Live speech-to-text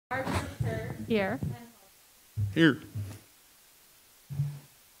Here. Here.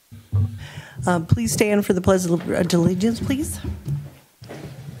 Please stand for the Pledge of Allegiance, please.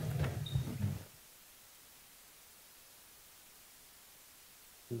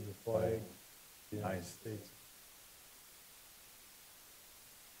 To the flag of the United States.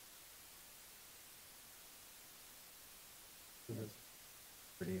 To this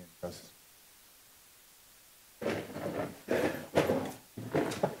liberty and justice.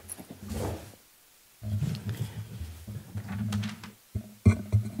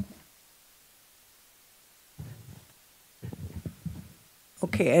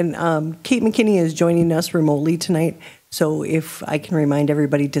 Okay, and Kate McKinney is joining us remotely tonight, so if I can remind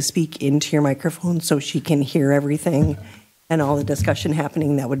everybody to speak into your microphone so she can hear everything and all the discussion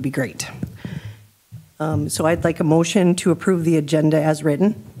happening, that would be great. So I'd like a motion to approve the agenda as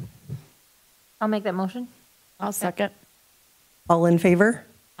written. I'll make that motion. I'll second. All in favor?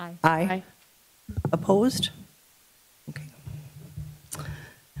 Aye. Aye. Opposed? Okay.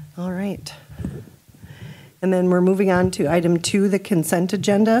 All right. And then we're moving on to item 2, the consent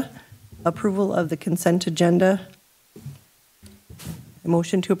agenda. Approval of the consent agenda. A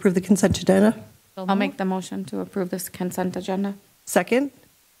motion to approve the consent agenda. I'll make the motion to approve this consent agenda. Second.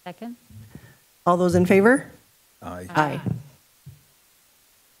 Second. All those in favor? Aye. Aye.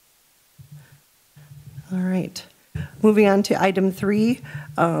 All right. Moving on to item 3,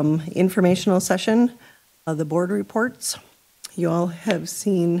 informational session of the board reports. You all have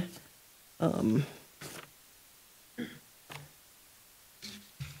seen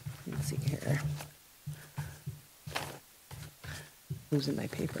let's see here. Losing my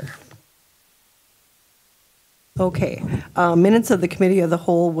paper. Okay. Minutes of the committee of the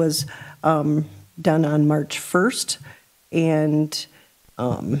whole was done on March 1st, and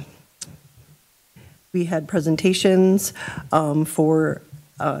we had presentations for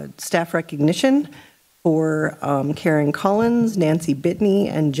staff recognition for Karen Collins, Nancy Bitney,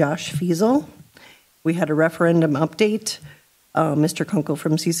 and Josh Fiesel. We had a referendum update. Mr. Kunkel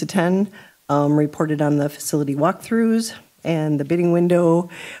from CISA 10 reported on the facility walkthroughs and the bidding window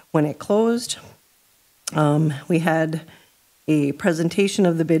when it closed. We had a presentation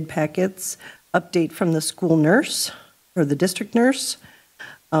of the bid packets, update from the school nurse or the district nurse.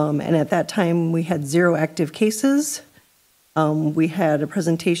 And at that time, we had 0 active cases. We had a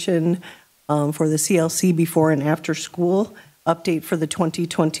presentation for the CLC before and after school, update for the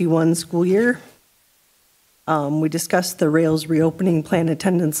 2021 school year. We discussed the Rails reopening plan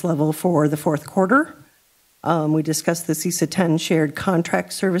attendance level for the 4th quarter. We discussed the CISA 10 shared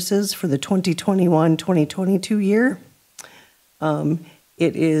contract services for the 2021-2022 year.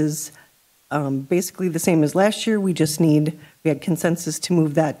 It is basically the same as last year. We had consensus to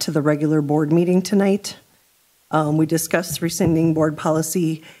move that to the regular board meeting tonight. We discussed rescinding board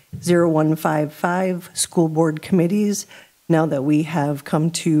policy 0155, school board committees, now that we have come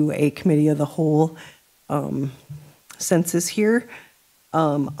to a committee of the whole census here.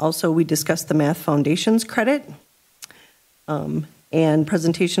 Also, we discussed the Math Foundations credit and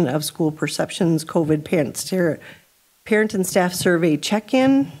presentation of school perceptions, COVID parent and staff survey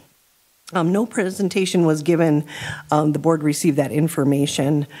check-in. No presentation was given. The board received that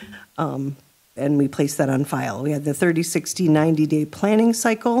information and we placed that on file. We had the 30, 60, 90-day planning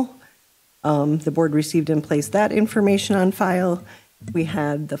cycle. The board received and placed that information on file. We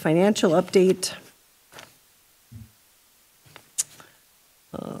had the financial update.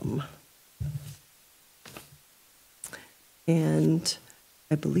 And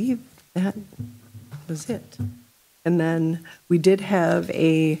I believe that was it. And then we did have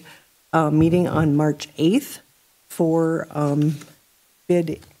a meeting on March 8th for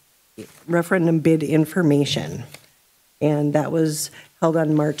referendum bid information. And that was held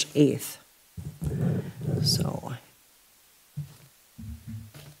on March 8th. So.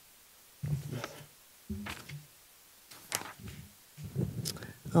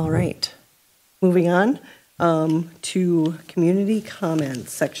 All right, moving on to community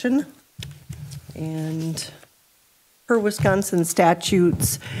comments section. And per Wisconsin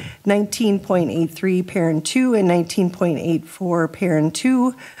statutes 19.83 parent 2 and 19.84 parent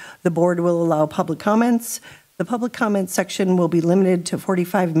 2, the board will allow public comments. The public comment section will be limited to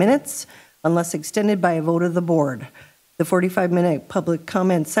 45 minutes unless extended by a vote of the board. The 45-minute public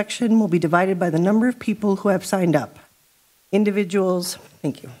comment section will be divided by the number of people who have signed up. Individuals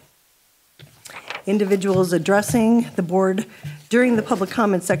addressing the board during the public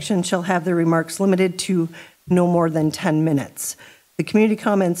comment section shall have their remarks limited to no more than 10 minutes. The community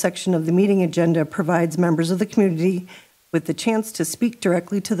comment section of the meeting agenda provides members of the community with the chance to speak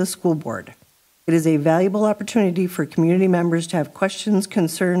directly to the school board. It is a valuable opportunity for community members to have questions,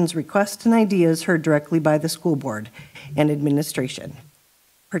 concerns, requests, and ideas heard directly by the school board and administration.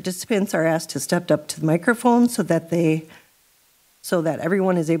 Participants are asked to step up to the microphone so that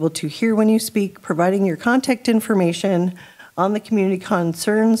everyone is able to hear when you speak. Providing your contact information on the community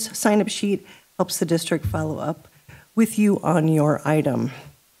concerns sign-up sheet helps the district follow up with you on your item.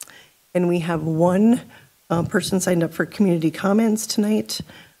 And we have one person signed up for community comments tonight,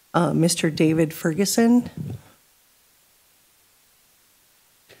 Mr. David Ferguson.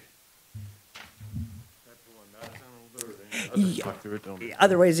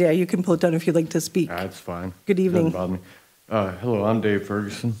 Otherwise, yeah, you can pull it down if you'd like to speak. That's fine. Good evening. Doesn't bother me. Hello, I'm Dave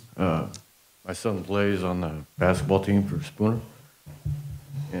Ferguson. My son plays on the basketball team for Spooner.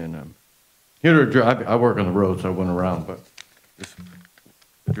 And here to I work on the road, so I went around, but just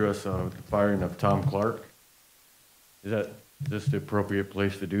address the firing of Tom Clark. Is this the appropriate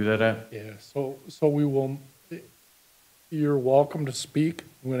place to do that at? Yeah, so we will, you're welcome to speak.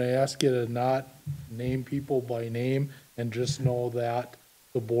 I'm going to ask you to not name people by name and just know that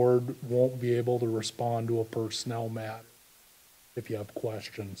the board won't be able to respond to a personnel matter if you have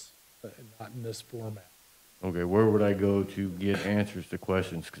questions, not in this format. Okay, where would I go to get answers to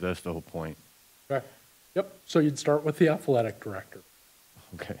questions? Because that's the whole point. Okay. Yep, so you'd start with the athletic director.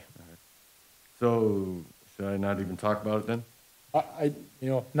 Okay. All right. So should I not even talk about it then?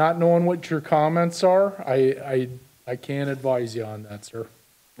 Not knowing what your comments are, I can't advise you on that, sir.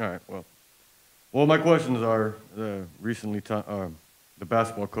 All right, well, my questions are, recently, the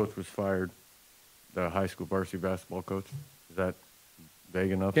basketball coach was fired, the high school varsity basketball coach. Is that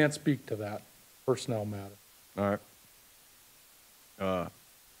vague enough? Can't speak to that personnel matter. All right.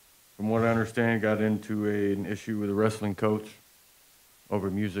 From what I understand, got into an issue with a wrestling coach over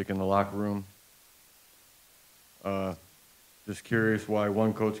music in the locker room. Just curious why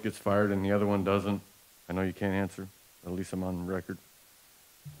one coach gets fired and the other one doesn't. I know you can't answer. At least I'm on record.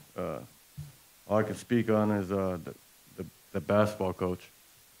 All I can speak on is the basketball coach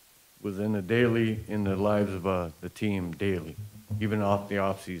was in the lives of the team daily, even off the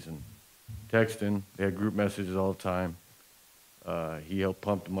off season. Texting, they had group messages all the time. He helped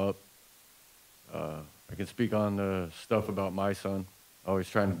pump them up. I can speak on the stuff about my son. Always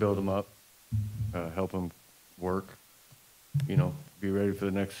trying to build him up, help him work, be ready for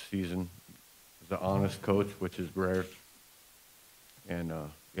the next season. He's an honest coach, which is rare. And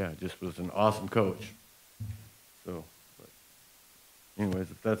just was an awesome coach. So, but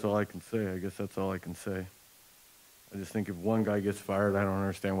anyways, if that's all I can say, I guess that's all I can say. I just think if one guy gets fired, I don't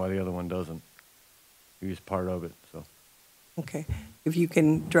understand why the other one doesn't. He's part of it, so. Okay. If you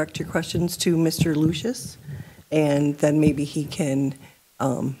can direct your questions to Mr. Lucius, and then maybe he can.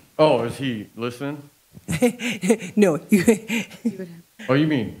 Oh, is he listening? No. Oh, you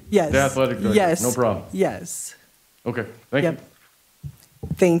mean? Yes. The athletic director? Yes. No problem. Yes. Okay, thank you.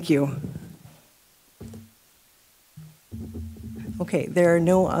 Thank you. Okay, there are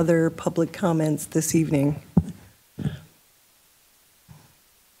no other public comments this evening.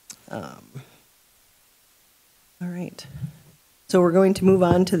 All right. So we're going to move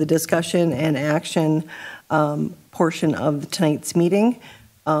on to the discussion and action portion of tonight's meeting.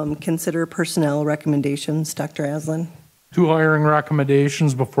 Consider personnel recommendations. Dr. Aslan. 2 hiring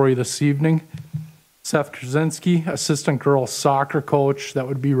recommendations before you this evening. Seth Krasinski, assistant girls soccer coach, that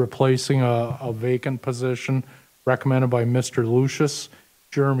would be replacing a vacant position recommended by Mr. Lucius.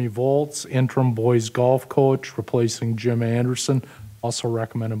 Jeremy Volz, interim boys golf coach, replacing Jim Anderson, also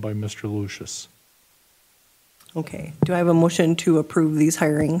recommended by Mr. Lucius. Okay. Do I have a motion to approve these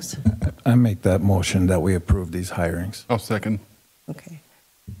hirings? I make that motion that we approve these hirings. I'll second. Okay.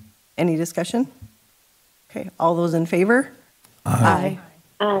 Any discussion? Okay. All those in favor? Aye.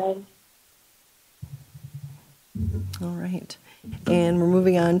 All right. And we're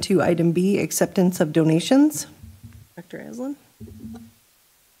moving on to item B, acceptance of donations. Dr. Aslan?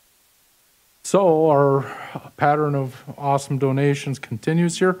 So our pattern of awesome donations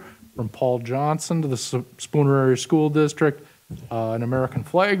continues here, from Paul Johnson to the Spooner Area School District, an American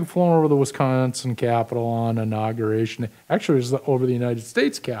flag flown over the Wisconsin Capitol on inauguration. Actually, it was over the United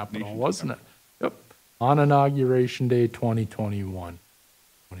States Capitol, wasn't it? Yep. On Inauguration Day 2021.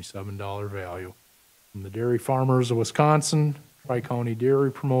 $27 value. From the Dairy Farmers of Wisconsin, Tri-County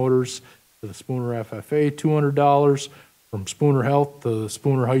Dairy Promoters, to the Spooner FFA, $200. From Spooner Health to the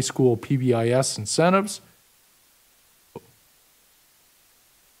Spooner High School PBIS incentives,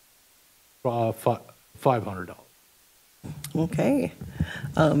 $500. Okay.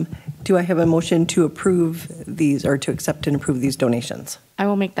 Do I have a motion to approve these, or to accept and approve these donations? I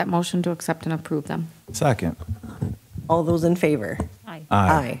will make that motion to accept and approve them. Second. All those in favor? Aye.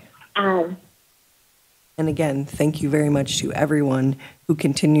 Aye. Aye. And again, thank you very much to everyone who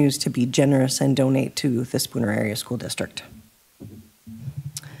continues to be generous and donate to the Spooner Area School District.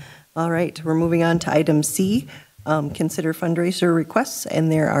 All right, we're moving on to item C, consider fundraiser requests,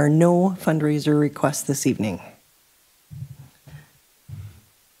 and there are no fundraiser requests this evening.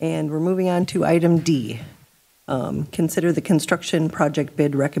 And we're moving on to item D, consider the construction project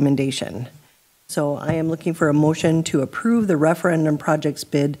bid recommendation. So I am looking for a motion to approve the referendum projects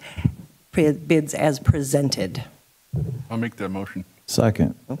bids as presented. I'll make that motion.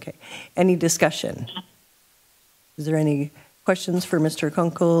 Second. Okay. Any discussion? Is there any questions for Mr.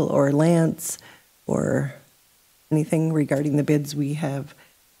 Kunkel or Lance or anything regarding the bids we have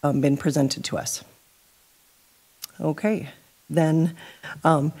been presented to us? Okay. Then,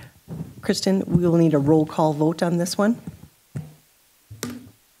 Kristen, we will need a roll call vote on this one.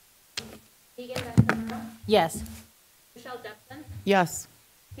 Yes. Michelle Jepson, Yes.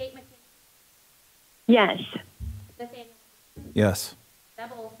 Kate McKinney, Yes. Nathaniel, Yes.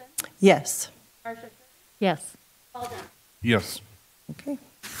 Deb Olson, Yes. Marsha Schur, Yes. Paul Johnson. Yes. Okay.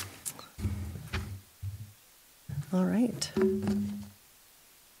 All right.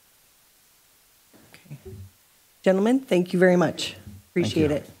 Okay. Gentlemen, thank you very much. Appreciate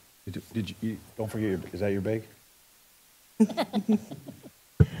you. it. Did you, don't forget, is that your bag?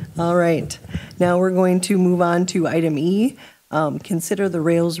 All right. Now we're going to move on to item E, consider the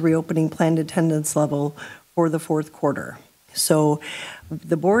rails reopening planned attendance level for the fourth quarter. So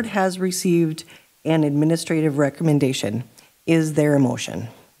the board has received an administrative recommendation. Is there a motion?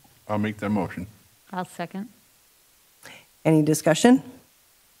 I'll make that motion. I'll second. Any discussion?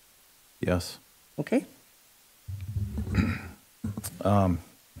 Yes. Okay.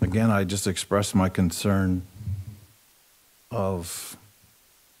 Again, I just expressed my concern of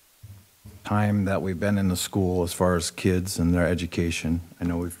time that we've been in the school as far as kids and their education. I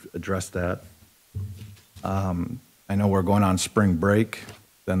know we've addressed that. I know we're going on spring break,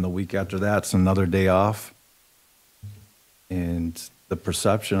 then the week after that's another day off. And the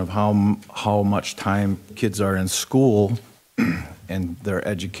perception of how much time kids are in school and their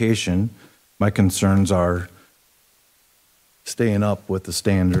education, my concerns are staying up with the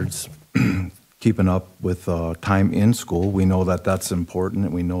standards, keeping up with time in school. We know that that's important,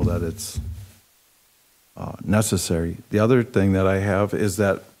 and we know that it's necessary. The other thing that I have is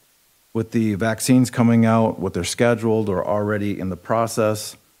that with the vaccines coming out, what they're scheduled or already in the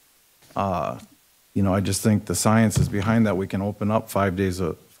process, I just think the science is behind that. We can open up 5 days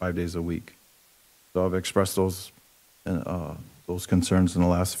a week. So I've expressed those concerns in the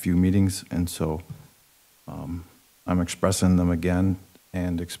last few meetings, and so I'm expressing them again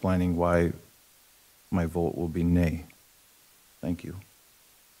and explaining why my vote will be nay. Thank you.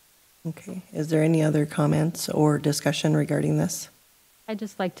 Okay. Is there any other comments or discussion regarding this? I'd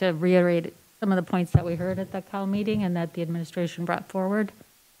just like to reiterate some of the points that we heard at the CAL meeting and that the administration brought forward.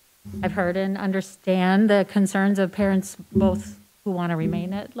 I've heard and understand the concerns of parents, both who want to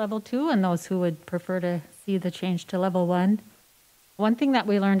remain at level 2 and those who would prefer to see the change to level 1. One thing that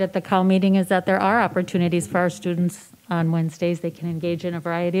we learned at the CAL meeting is that there are opportunities for our students on Wednesdays. They can engage in a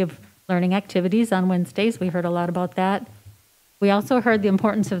variety of learning activities on Wednesdays. We heard a lot about that. We also heard the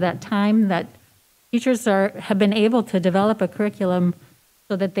importance of that time, that teachers have been able to develop a curriculum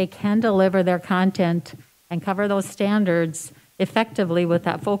so that they can deliver their content and cover those standards effectively with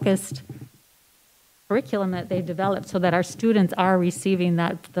that focused curriculum that they've developed so that our students are receiving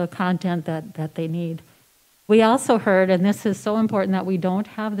the content that they need. We also heard, and this is so important, that we don't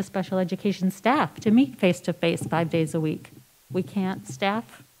have the special education staff to meet face-to-face 5 days a week. We can't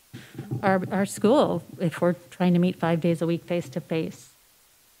staff our school if we're trying to meet 5 days a week face-to-face.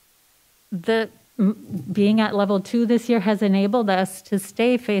 Being at level 2 this year has enabled us to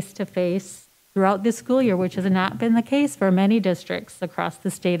stay face-to-face throughout this school year, which has not been the case for many districts across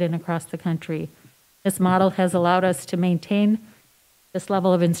the state and across the country. This model has allowed us to maintain this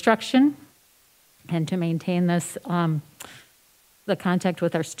level of instruction and to maintain this, the contact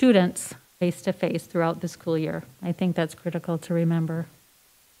with our students face-to-face throughout the school year. I think that's critical to remember.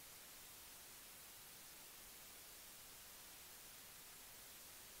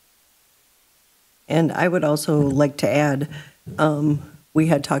 And I would also like to add, we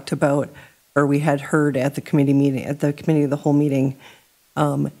had talked about, or we had heard at the committee meeting, at the committee of the whole meeting,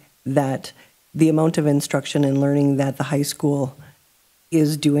 that the amount of instruction and learning that the high school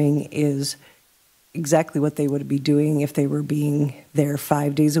is doing is exactly what they would be doing if they were being there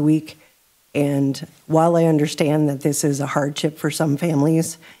 5 days a week. And while I understand that this is a hardship for some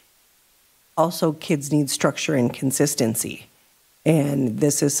families, also kids need structure and consistency. And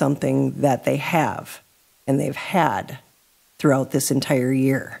this is something that they have and they've had throughout this entire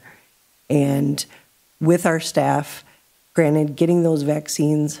year. And with our staff, granted, getting those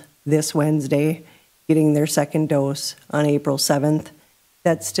vaccines this Wednesday, getting their second dose on April 7th,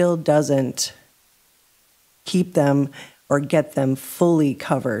 that still doesn't keep them or get them fully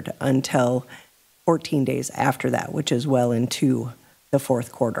covered until 14 days after that, which is well into the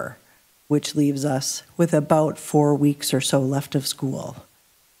fourth quarter, which leaves us with about 4 weeks or so left of school.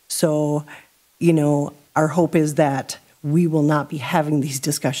 So, you know, our hope is that we will not be having these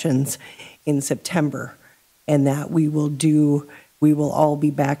discussions in September, and that we will all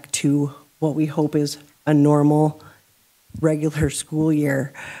be back to what we hope is a normal, regular school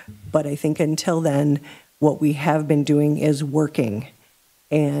year. But I think until then, what we have been doing is working.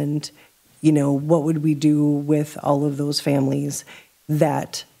 And, you know, what would we do with all of those families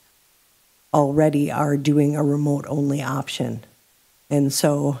that already are doing a remote-only option? And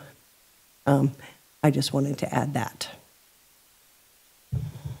so I just wanted to add that.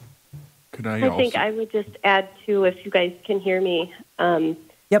 Could I I also? think I would just add to, if you guys can hear me.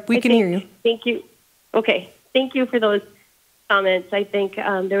 Yep, we can hear you. Thank you. Okay, thank you for those comments. I think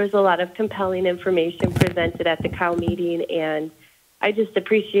there was a lot of compelling information presented at the COW meeting, and I just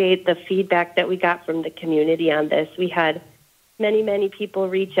appreciate the feedback that we got from the community on this. We had many people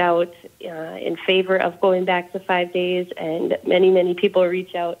reach out in favor of going back to 5 days, and many people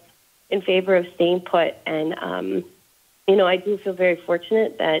reach out in favor of staying put. And, you know, I do feel very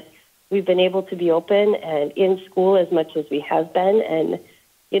fortunate that we've been able to be open and in school as much as we have been. And,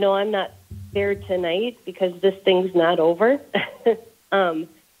 you know, I'm not there tonight because this thing's not over.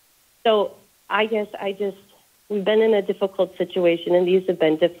 So I guess we've been in a difficult situation, and these have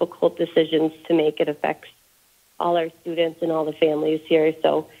been difficult decisions to make. It affects all our students and all the families here.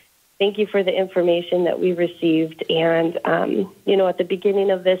 So thank you for the information that we received. And, you know, at the beginning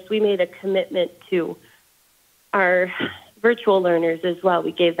of this, we made a commitment to our virtual learners as well.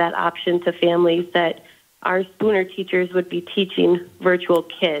 We gave that option to families that our Spooner teachers would be teaching virtual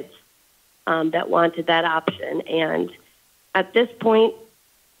kids that wanted that option. And at this point,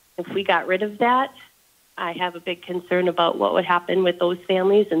 if we got rid of that, I have a big concern about what would happen with those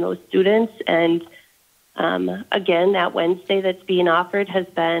families and those students. And again, that Wednesday that's being offered has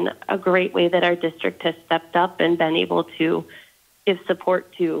been a great way that our district has stepped up and been able to give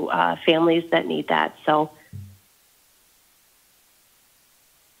support to families that need that. So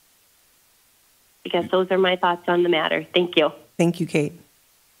I guess those are my thoughts on the matter. Thank you. Thank you, Kate.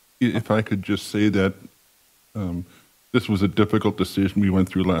 If I could just say that this was a difficult decision we went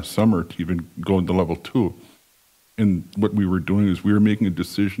through last summer to even go into level 2. And what we were doing is we were making a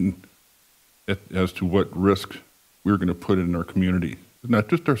decision as to what risk we were going to put in our community, not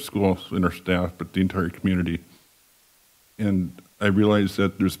just our schools and our staff, but the entire community. And I realize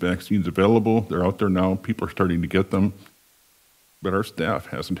that there's vaccines available. They're out there now. People are starting to get them. But our staff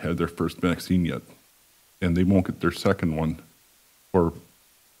hasn't had their first vaccine yet, and they won't get their second one for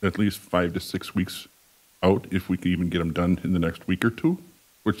at least 5 to 6 weeks out, if we can even get them done in the next week or two,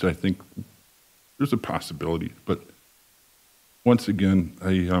 which I think there's a possibility. But once again,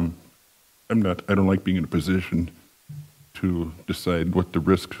 I don't like being in a position to decide what the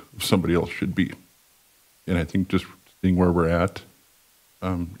risk of somebody else should be. And I think just seeing where we're at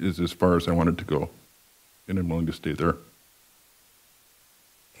is as far as I wanted to go, and I'm willing to stay there.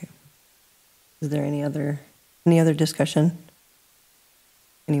 Is there any other discussion?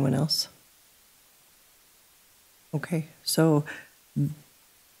 Anyone else? Okay, so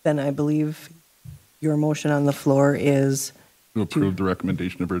then I believe your motion on the floor is To approve the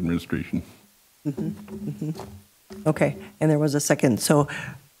recommendation of our administration. okay, and there was a second. So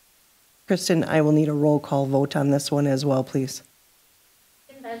Kristen, I will need a roll call vote on this one as well, please.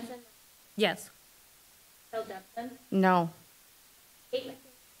 Yes. No.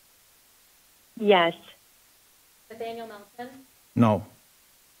 Yes. Nathaniel Melton? No.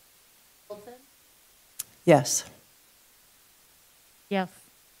 Wilson? Yes. Yes.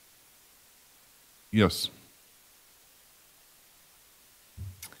 Yes.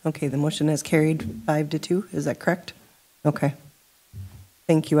 Okay, the motion is carried 5-2. Is that correct? Okay.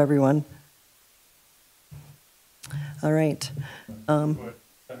 Thank you, everyone. All right.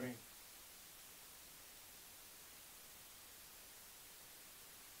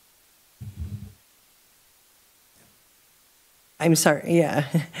 I'm sorry. Yeah.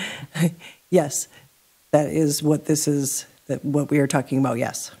 Yes. That is what this is, what we are talking about.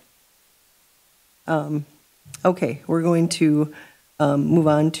 Yes. Okay, we're going to move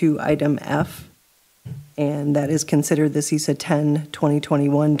on to item F, and that is consider the CISA 10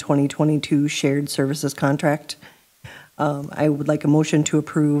 2021-2022 shared services contract. I would like a motion to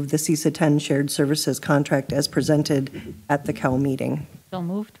approve the CISA 10 shared services contract as presented at the COW meeting. So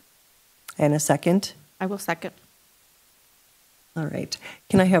moved? And a second. I will second. All right.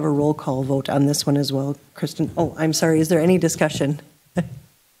 Can I have a roll call vote on this one as well, Kristen? Oh, I'm sorry. Is there any discussion?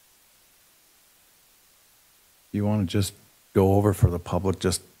 You want to just go over for the public,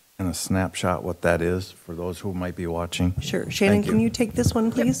 just in a snapshot what that is for those who might be watching? Sure. Shannon, Thank can you take this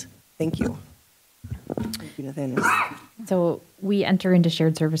one, please? Thank you. Thank you, Nathaniel. So we enter into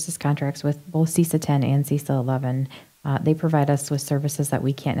shared services contracts with both CISA 10 and CISA 11. They provide us with services that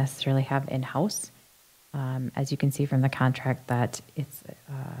we can't necessarily have in-house. As you can see from the contract that it's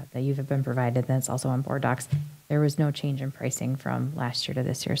that you have been provided, and it's also on board docs. There was no change in pricing from last year to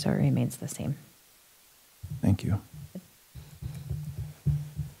this year, so it remains the same. Thank you.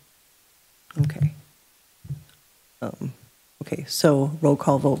 Okay. Okay, so roll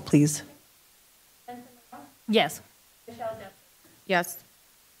call vote, please. Yes. Yes.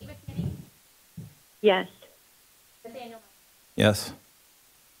 Yes. Yes.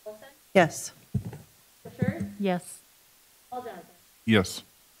 Yes. Yes. Yes.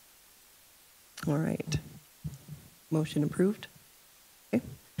 All right. Motion approved. Okay.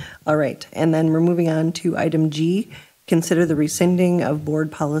 All right. And then we're moving on to item G, consider the rescinding of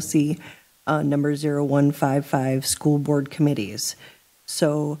board policy number 0155, school board committees.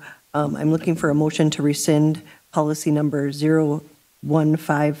 So I'm looking for a motion to rescind policy number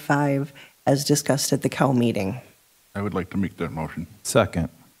 0155 as discussed at the COW meeting. I would like to make that motion. Second.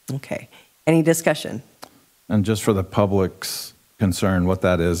 Okay. Any discussion? And just for the public's concern, what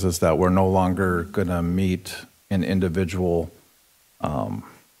that is that we're no longer going to meet in individual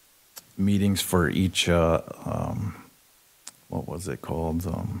meetings for each, what was it called?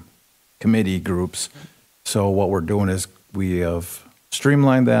 Committee groups. So what we're doing is we have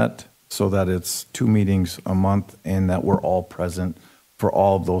streamlined that so that it's 2 meetings a month and that we're all present for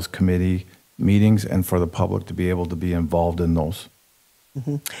all of those committee meetings and for the public to be able to be involved in those.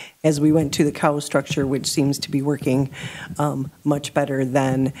 As we went to the COW structure, which seems to be working much better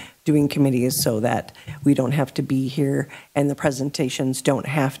than doing committees so that we don't have to be here and the presentations don't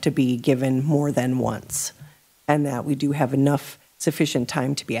have to be given more than once. And that we do have enough sufficient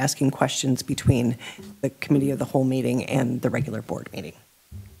time to be asking questions between the committee of the whole meeting and the regular board meeting.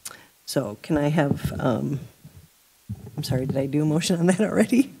 So can I have, I'm sorry, did I do a motion on that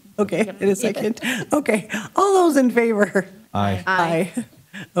already? Okay, in a second. Okay, all those in favor? Aye. Aye.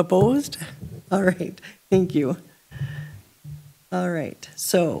 Opposed? All right, thank you. All right,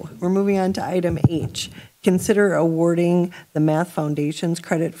 so we're moving on to item H. Consider awarding the Math Foundations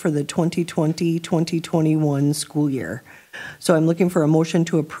credit for the 2020-2021 school year. So I'm looking for a motion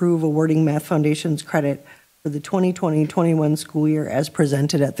to approve awarding Math Foundations credit for the 2020-21 school year as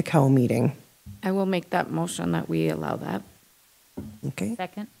presented at the COW meeting. I will make that motion that we allow that. Okay,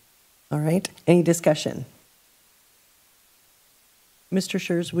 Second. all right, any discussion? Mr.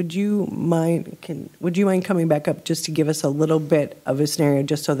 Schurz, would you mind coming back up just to give us a little bit of a scenario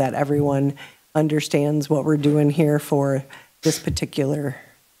just so that everyone understands what we're doing here for this particular?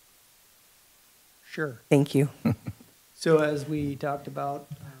 Sure. Thank you. So as we talked about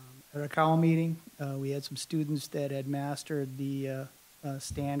at our COW meeting, we had some students that had mastered the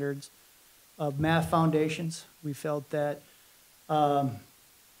standards of math foundations. We felt that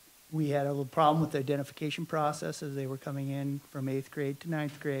we had a little problem with the identification process as they were coming in from 8th grade to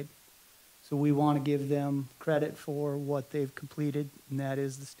 9th grade. So we want to give them credit for what they've completed, and that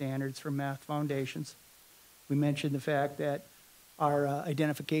is the standards for math foundations. We mentioned the fact that our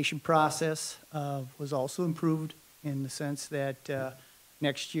identification process was also improved in the sense that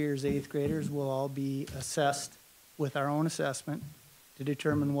next year's 8th graders will all be assessed with our own assessment to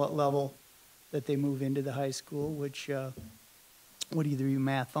determine what level that they move into the high school, which would either be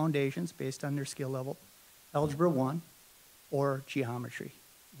math foundations based on their skill level, algebra 1, or geometry.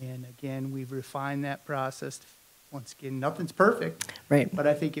 And again, we've refined that process. Once again, nothing's perfect, Right. but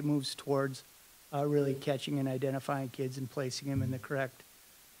I think it moves towards really catching and identifying kids and placing them in the correct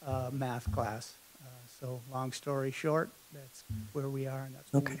math class. So long story short, that's where we are, and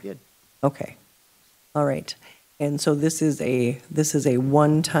that's what we did. Okay. All right. And so this is a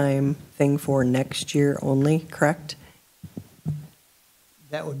one-time thing for next year only, correct?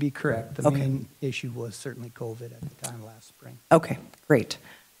 That would be correct. The Okay. main issue was certainly COVID at the time last spring. Okay, great.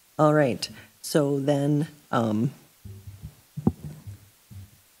 All right. So then,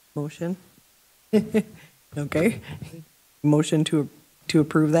 motion? Okay. Motion to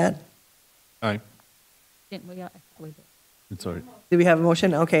approve that? Aye. Didn't we? We did. It's all right. Do we have a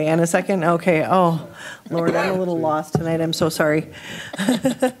motion? Okay, and a second? Okay, oh, Lord, I'm a little lost tonight. I'm so sorry.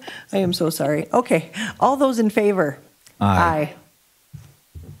 I am so sorry. Okay, all those in favor? Aye.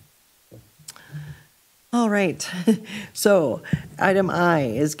 All right. So item I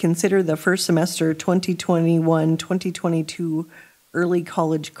is consider the first semester 2021-2022 early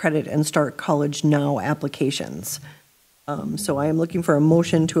college credit and start college now applications. So I am looking for a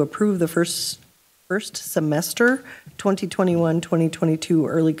motion to approve the first semester 2021-2022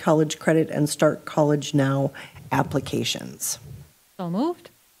 early college credit and start college now applications. So moved?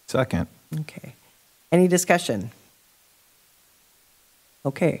 Second. Okay. Any discussion?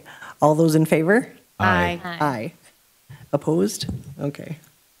 Okay. All those in favor? Aye. Aye. Opposed? Okay,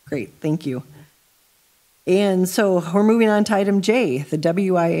 great, thank you. And so we're moving on to item J, the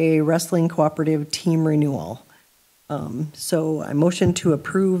WIA Wrestling Cooperative Team Renewal. So I motion to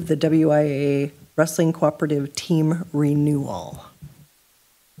approve the WIA Wrestling Cooperative Team Renewal.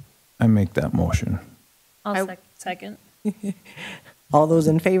 I make that motion. I'll second. All those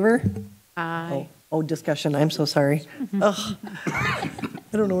in favor? Aye. Oh, discussion, I'm so sorry. Ugh. I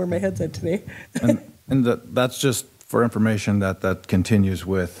don't know where my head's at today. And that's just for information that continues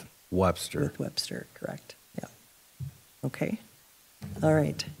with Webster. With Webster, correct, yeah. Okay, all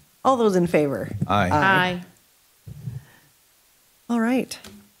right. All those in favor? Aye. Aye. All right.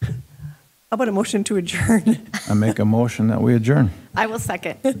 How about a motion to adjourn? I make a motion that we adjourn. I will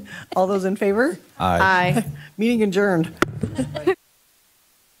second. All those in favor? Aye. Aye. Meeting adjourned.